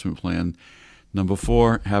investment plan. Number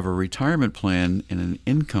 4, have a retirement plan and an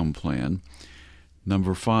income plan.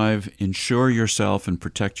 Number 5, insure yourself and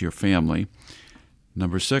protect your family.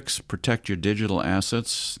 Number 6, protect your digital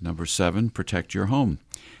assets. Number 7, protect your home.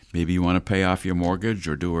 Maybe you want to pay off your mortgage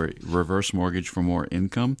or do a reverse mortgage for more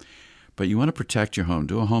income, but you want to protect your home.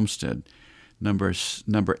 Do a homestead. Number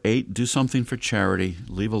 8, do something for charity.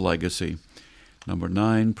 Leave a legacy. Number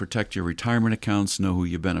 9, protect your retirement accounts. Know who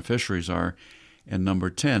your beneficiaries are. And number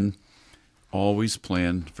 10, always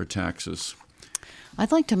plan for taxes.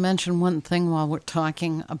 I'd like to mention one thing while we're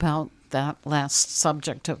talking about that last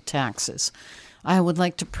subject of taxes. I would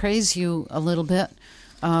like to praise you a little bit.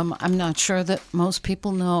 I'm not sure that most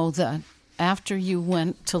people know that after you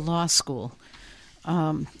went to law school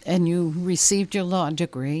and you received your law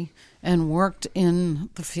degree and worked in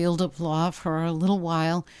the field of law for a little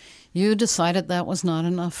while, you decided that was not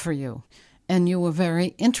enough for you. And you were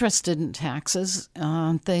very interested in taxes.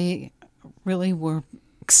 They really were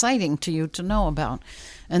exciting to you to know about.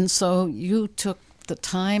 And so you took the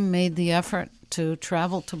time, made the effort to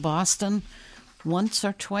travel to Boston once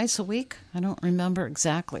or twice a week. I don't remember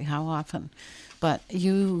exactly how often. But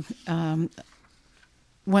you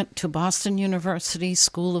went to Boston University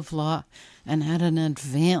School of Law and had an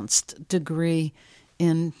advanced degree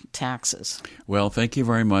in taxes. Well, thank you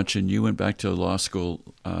very much. And you went back to law school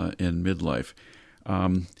in midlife.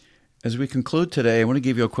 As we conclude today, I want to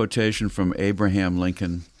give you a quotation from Abraham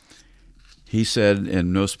Lincoln. He said,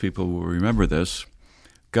 and most people will remember this,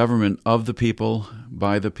 "Government of the people,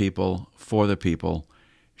 by the people, for the people,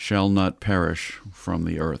 shall not perish from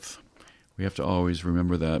the earth." We have to always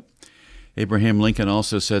remember that. Abraham Lincoln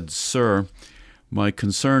also said, "Sir, my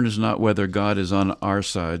concern is not whether God is on our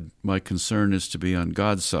side. My concern is to be on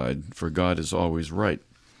God's side, for God is always right."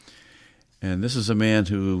 And this is a man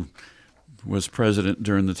who was president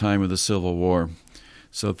during the time of the Civil War.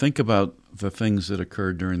 So think about the things that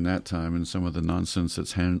occurred during that time and some of the nonsense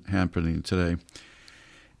that's happening today.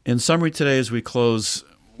 In summary today, as we close,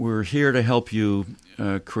 we're here to help you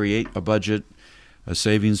create a budget, a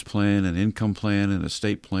savings plan, an income plan, an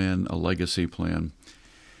estate plan, a legacy plan.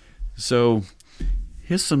 So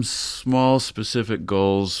here's some small specific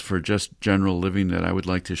goals for just general living that I would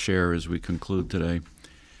like to share as we conclude today.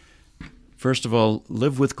 First of all,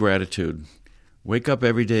 live with gratitude. Wake up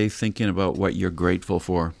every day thinking about what you're grateful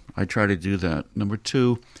for. I try to do that. Number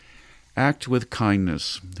 2, act with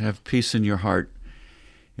kindness. Have peace in your heart.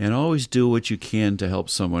 And always do what you can to help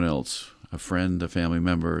someone else, a friend, a family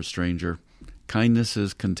member, a stranger. Kindness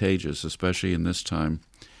is contagious, especially in this time.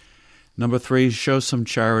 Number 3, show some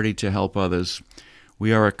charity to help others.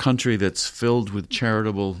 We are a country that's filled with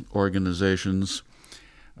charitable organizations.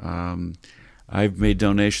 I've made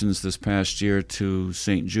donations this past year to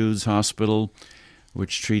St. Jude's Hospital,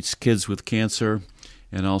 which treats kids with cancer,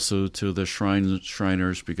 and also to the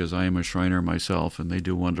Shriners, because I am a Shriner myself, and they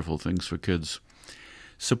do wonderful things for kids.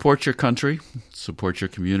 Support your country, support your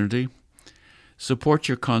community, support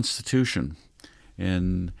your Constitution,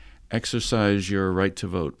 and exercise your right to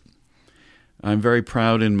vote. I'm very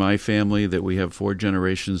proud in my family that we have 4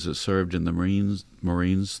 generations that served in the Marines,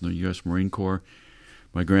 the U.S. Marine Corps.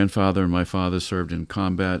 My grandfather and my father served in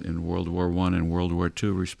combat in World War I and World War II,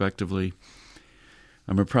 respectively.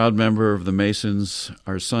 I'm a proud member of the Masons.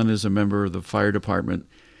 Our son is a member of the fire department.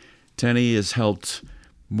 Tenny has helped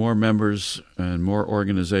more members and more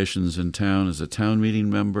organizations in town as a town meeting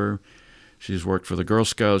member. She's worked for the Girl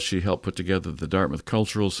Scouts. She helped put together the Dartmouth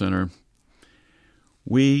Cultural Center.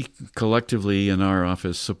 We collectively in our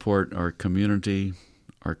office support our community,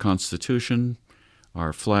 our Constitution,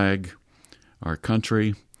 our flag, our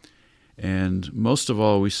country, and most of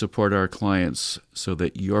all, we support our clients so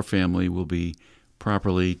that your family will be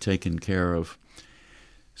properly taken care of.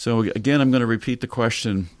 So again, I'm going to repeat the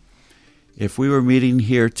question. If we were meeting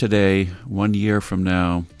here today, 1 year from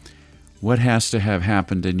now, what has to have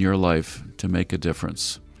happened in your life to make a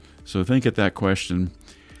difference? So think at that question.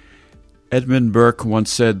 Edmund Burke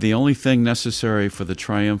once said, "The only thing necessary for the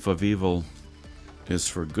triumph of evil is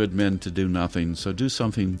for good men to do nothing." So do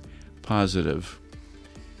something positive.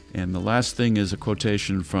 And the last thing is a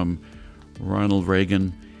quotation from Ronald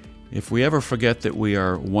Reagan. "If we ever forget that we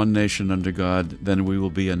are one nation under God, then we will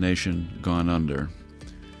be a nation gone under."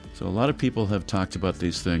 So a lot of people have talked about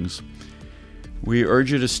these things. We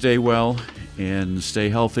urge you to stay well and stay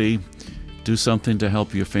healthy. Do something to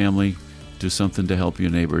help your family. Do something to help your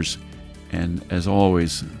neighbors. And as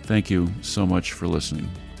always, thank you so much for listening.